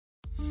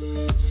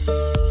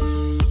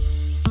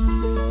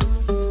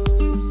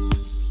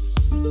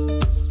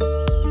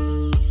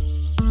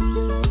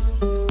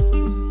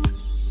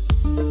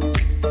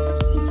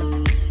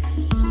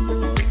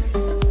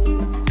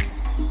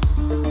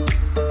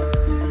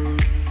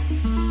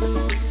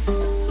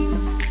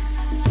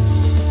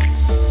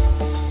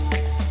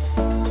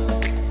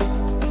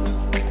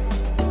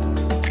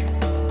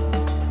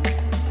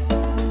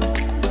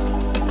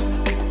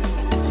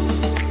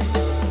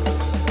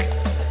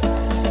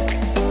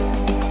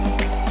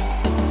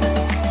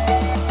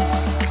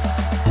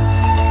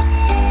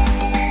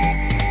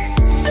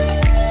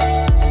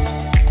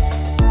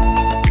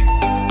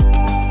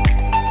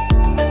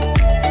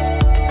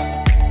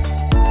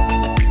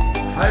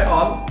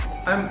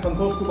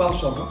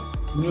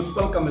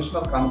Municipal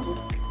Commissioner Kanpur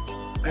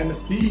and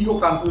CEO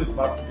Kanpur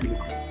Smart City.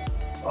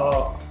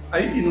 I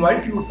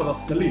invite you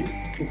personally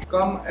to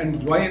come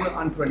and join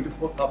on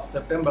 24th of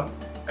September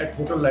at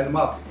Hotel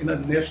Landmark in a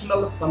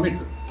national summit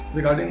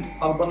regarding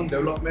urban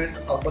development,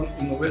 urban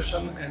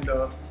innovation and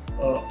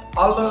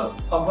all the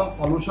urban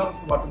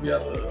solutions what we are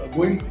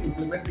going to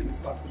implement in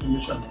Smart City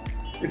mission.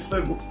 It's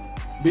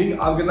being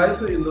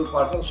organized in the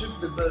partnership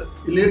with the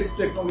Elets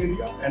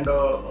Technomedia, and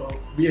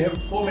we have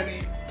so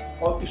many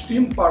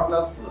esteemed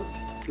partners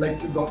like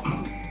the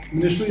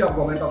Ministry of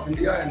Government of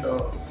India and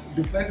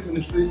different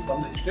ministries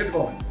from the state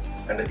government.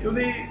 And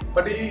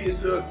everybody is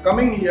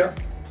coming here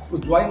to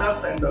join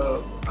us, and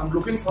I'm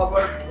looking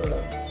forward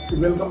to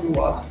welcome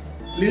you all.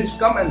 Please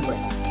come and join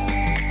us.